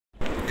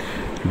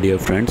Dear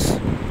friends,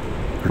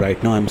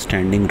 right now I'm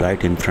standing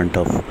right in front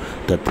of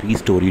the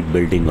three-storied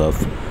building of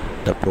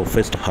the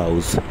professed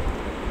house,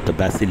 the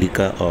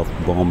Basilica of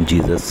Bomb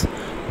Jesus.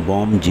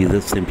 Bomb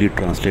Jesus simply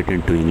translated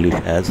into English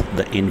as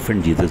the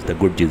infant Jesus, the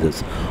good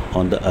Jesus.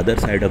 On the other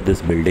side of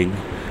this building,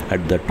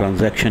 at the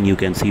transaction, you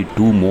can see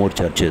two more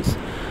churches.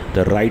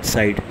 The right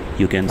side,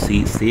 you can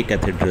see Say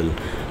Cathedral,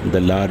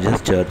 the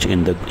largest church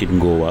in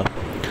Goa,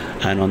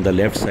 and on the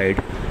left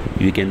side,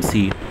 you can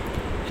see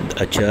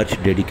a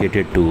church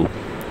dedicated to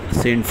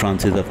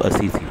St.Francis of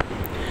Assisi.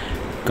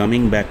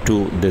 Coming back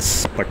to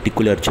this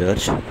particular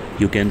church,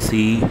 you can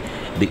see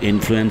the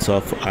influence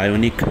of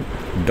Ionic,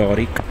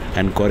 Doric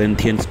and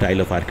Corinthian style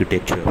of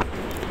architecture.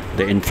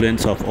 The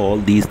influence of all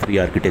these three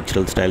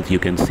architectural styles you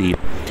can see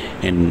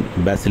in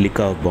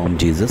Basilica of Bomb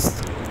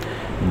Jesus.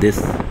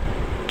 This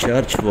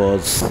church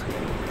was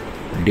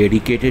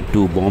dedicated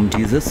to Bomb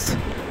Jesus,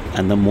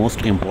 and the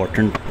most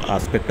important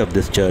aspect of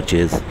this church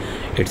is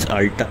its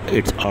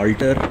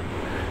altar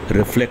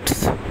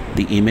reflects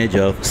the image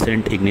of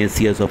Saint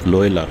Ignatius of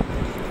Loyola.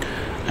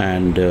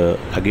 And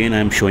again I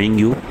am showing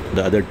you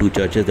the other two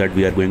churches that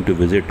we are going to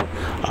visit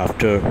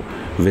after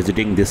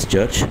visiting this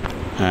church.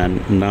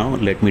 And now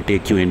let me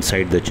take you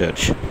inside the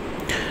church.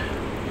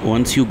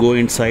 Once you go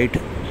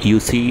inside, you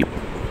see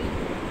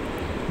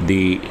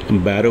the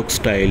Baroque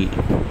style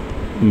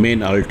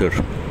main altar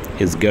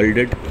is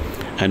gilded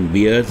and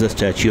bears the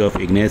statue of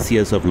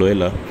Ignatius of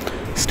Loyola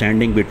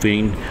standing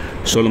between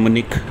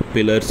Solomonic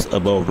pillars,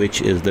 above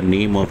which is the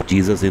name of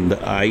Jesus in the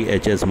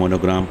IHS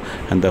monogram,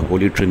 and the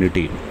Holy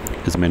Trinity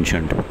is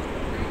mentioned.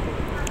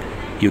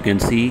 You can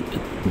see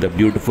the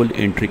beautiful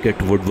intricate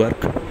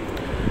woodwork,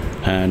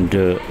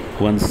 and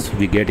once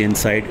we get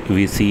inside,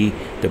 we see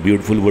the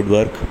beautiful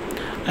woodwork,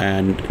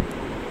 and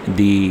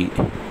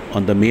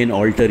on the main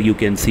altar you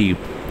can see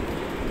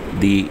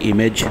the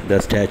image,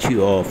 the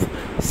statue of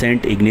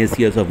Saint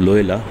Ignatius of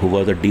Loyola, who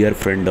was a dear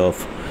friend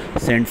of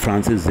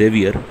St.Francis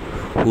Xavier,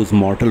 whose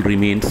mortal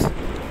remains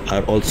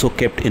are also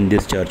kept in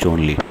this church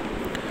only.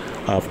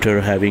 After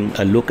having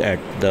a look at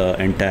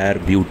the entire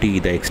beauty,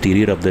 the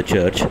exterior of the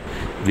church,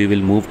 we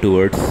will move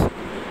towards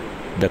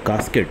the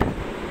casket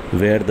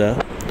where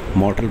the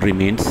mortal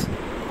remains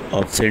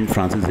of St.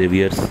 Francis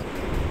Xavier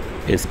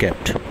is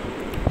kept.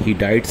 He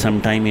died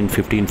sometime in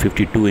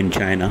 1552 in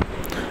China,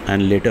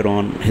 and later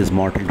on his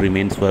mortal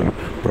remains were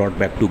brought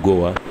back to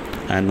Goa,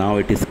 and now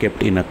it is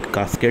kept in a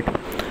casket,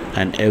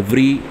 and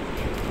every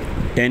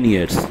 10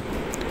 years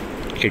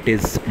it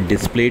is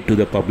displayed to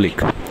the public.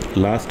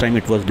 Last time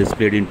it was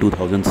displayed in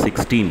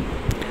 2016,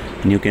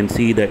 and you can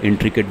see the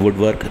intricate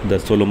woodwork, the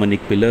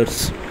Solomonic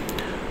pillars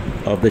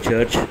of the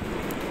church.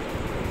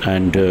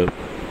 And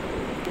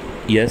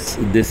yes,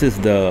 this is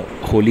the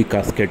holy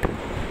casket,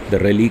 the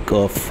relic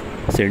of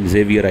Saint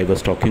Xavier I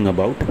was talking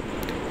about.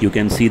 You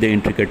can see the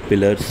intricate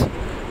pillars,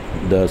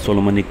 the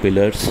Solomonic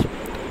pillars,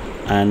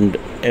 and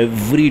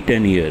every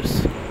 10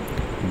 years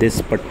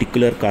this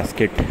particular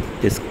casket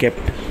is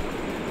kept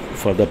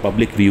for the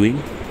public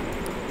viewing.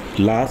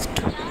 Last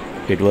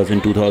it was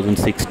in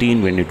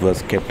 2016 when it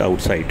was kept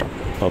outside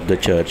of the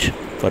church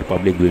for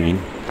public viewing.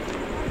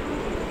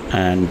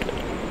 And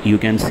you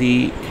can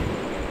see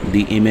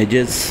the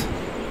images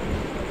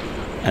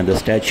and the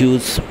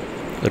statues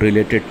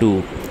related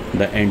to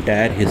the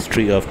entire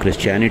history of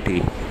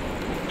Christianity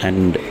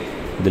and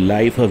the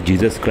life of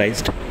Jesus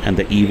Christ and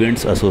the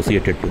events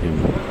associated to him.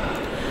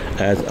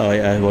 As I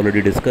have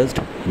already discussed,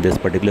 this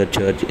particular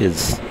church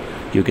is,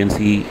 you can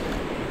see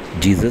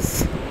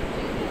Jesus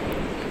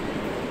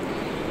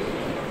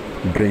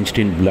drenched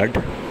in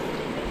blood,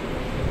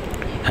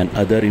 and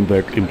other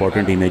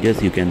important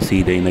images. You can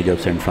see the image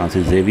of St.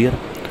 Francis Xavier,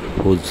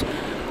 whose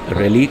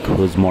relic,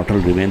 whose mortal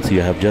remains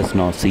you have just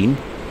now seen.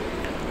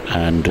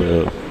 And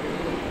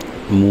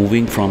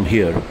moving from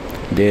here,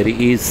 there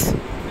is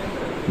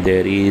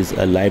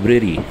a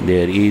library,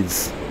 there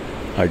is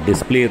a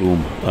display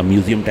room, a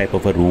museum type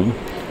of a room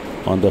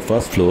on the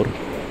first floor,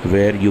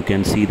 where you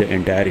can see the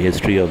entire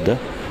history of the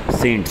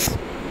saints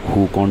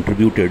who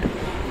contributed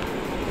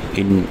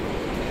in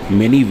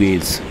many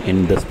ways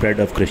in the spread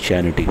of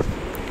Christianity.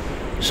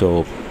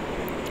 So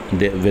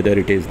whether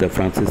it is the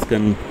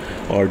Franciscan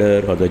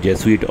order or the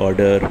Jesuit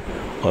order,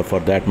 or for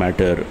that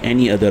matter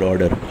any other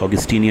order,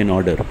 Augustinian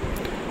order,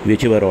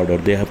 whichever order,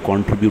 they have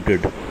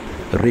contributed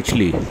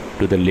richly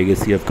to the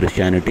legacy of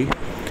Christianity,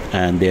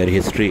 and their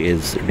history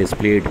is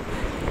displayed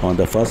on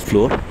the first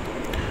floor.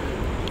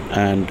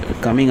 And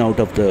coming out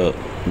of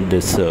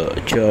this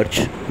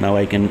church, now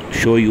I can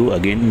show you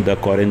again the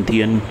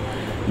Corinthian,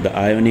 the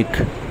Ionic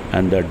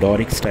and the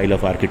Doric style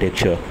of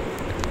architecture.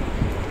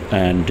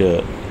 And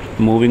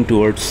moving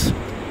towards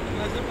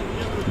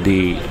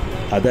the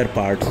other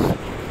parts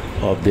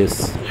of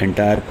this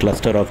entire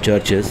cluster of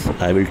churches,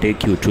 I will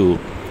take you to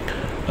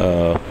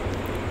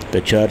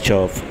the church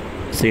of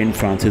St.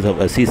 Francis of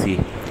Assisi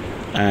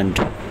and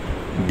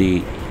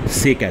the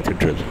Say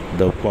Cathedral,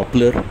 the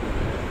popular,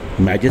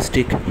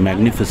 majestic,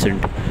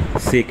 magnificent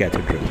Say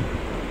Cathedral.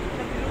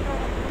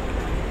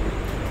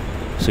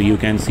 So you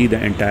can see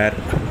the entire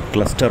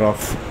cluster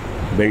of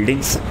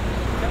buildings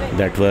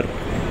that were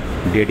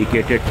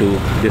dedicated to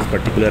this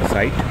particular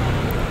site.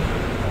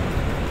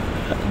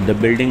 The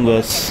building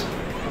was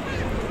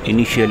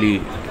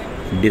initially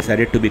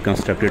decided to be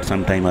constructed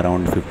sometime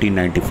around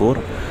 1594.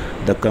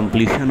 The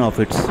completion of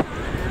its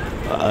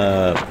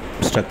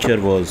structure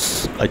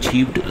was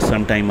achieved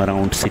sometime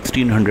around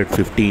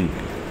 1615,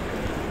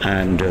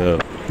 and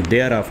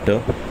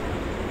thereafter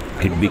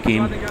it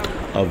became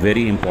a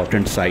very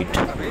important site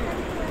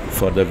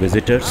for the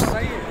visitors,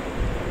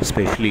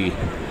 especially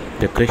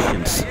the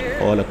Christians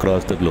all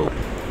across the globe.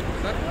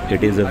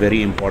 It is a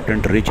very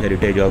important rich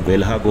heritage of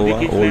Velha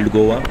Goa, Old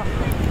Goa,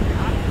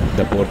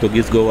 the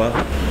Portuguese Goa,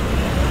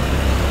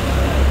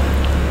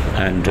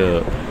 and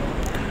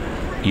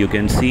you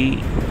can see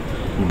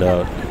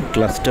the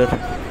cluster,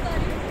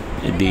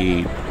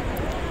 the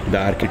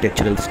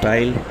architectural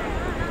style,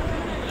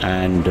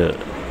 and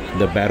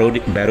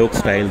the Baroque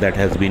style that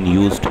has been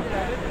used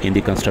in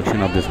the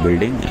construction of this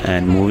building.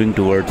 And moving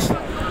towards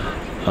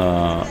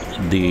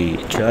the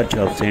Church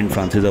of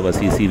St.Francis of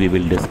Assisi, we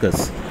will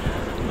discuss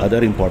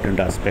other important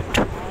aspect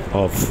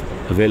of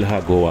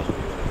Velha Goa.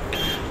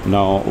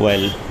 Now,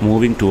 while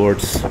moving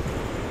towards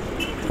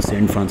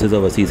St. Francis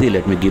of Assisi,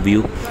 let me give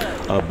you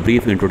a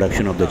brief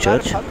introduction of the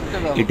church.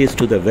 It is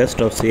to the west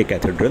of Say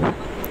Cathedral,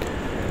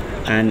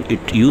 and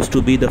it used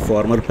to be the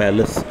former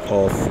palace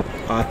of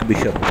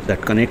Archbishop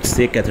that connects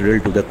Say Cathedral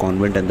to the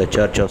convent and the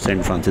Church of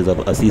St. Francis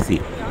of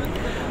Assisi.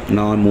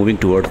 Now I'm moving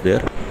towards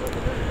there.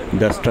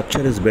 The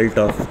structure is built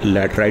of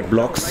laterite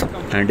blocks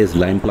and is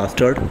lime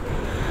plastered.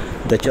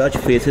 The church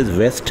faces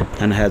west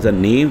and has a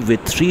nave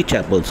with 3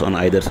 chapels on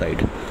either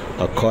side,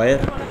 a choir,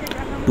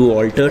 2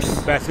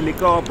 altars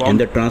Basilica in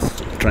the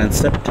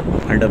transept,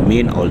 and a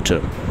main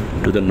altar.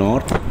 To the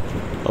north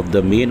of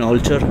the main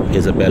altar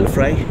is a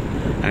belfry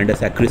and a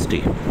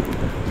sacristy.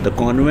 The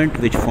convent,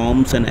 which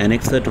forms an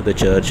annexure to the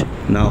church,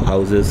 now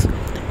houses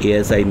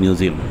ASI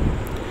Museum.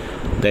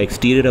 The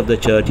exterior of the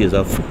church is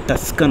of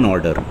Tuscan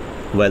order,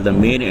 while the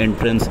main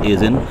entrance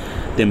is in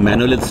the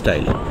Manuelite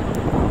style.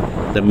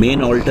 The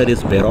main altar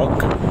is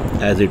Baroque,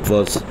 as it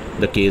was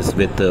the case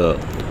with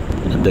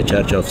the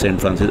Church of St.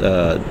 Francis,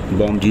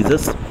 Bomb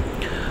Jesus.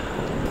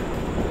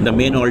 The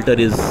main altar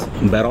is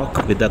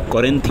Baroque with the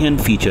Corinthian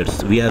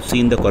features. We have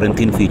seen the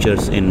Corinthian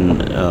features in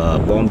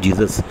Bomb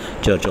Jesus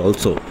Church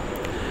also.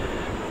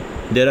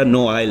 There are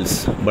no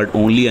aisles, but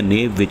only a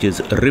nave which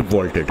is rib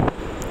vaulted.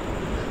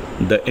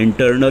 The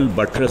internal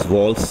buttress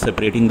walls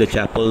separating the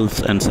chapels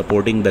and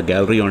supporting the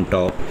gallery on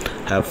top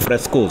have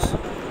frescoes.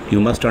 You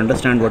must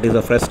understand what is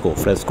a fresco.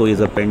 Fresco is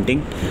a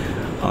painting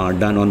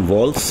done on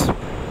walls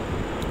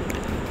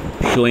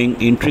showing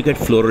intricate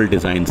floral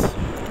designs.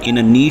 In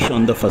a niche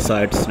on the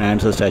facade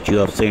stands a statue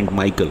of Saint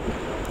Michael.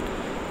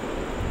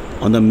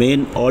 On the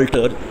main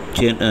altar,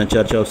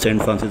 Church of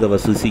St. Francis of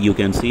Assisi, you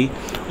can see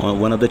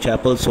one of the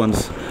chapels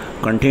once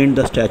contained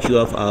the statue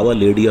of Our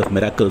Lady of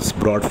Miracles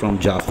brought from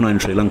Jaffna in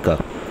Sri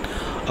Lanka.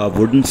 A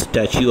wooden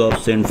statue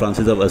of St.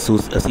 Francis of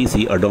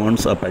Assisi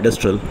adorns a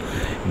pedestal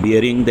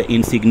bearing the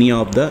insignia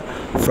of the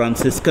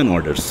Franciscan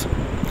order.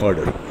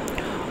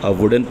 A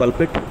wooden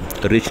pulpit,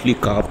 richly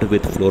carved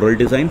with floral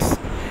designs,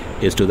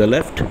 is to the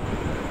left.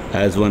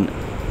 As one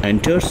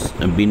enters,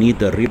 beneath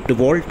the ribbed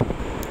vault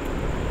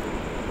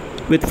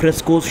with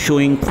frescoes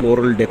showing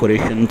floral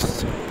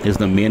decorations is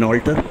the main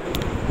altar,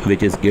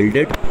 which is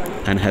gilded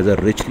and has a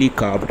richly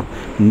carved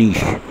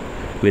niche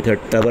with a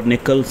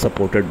tabernacle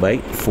supported by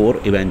 4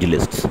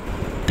 evangelists.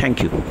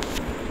 Thank you.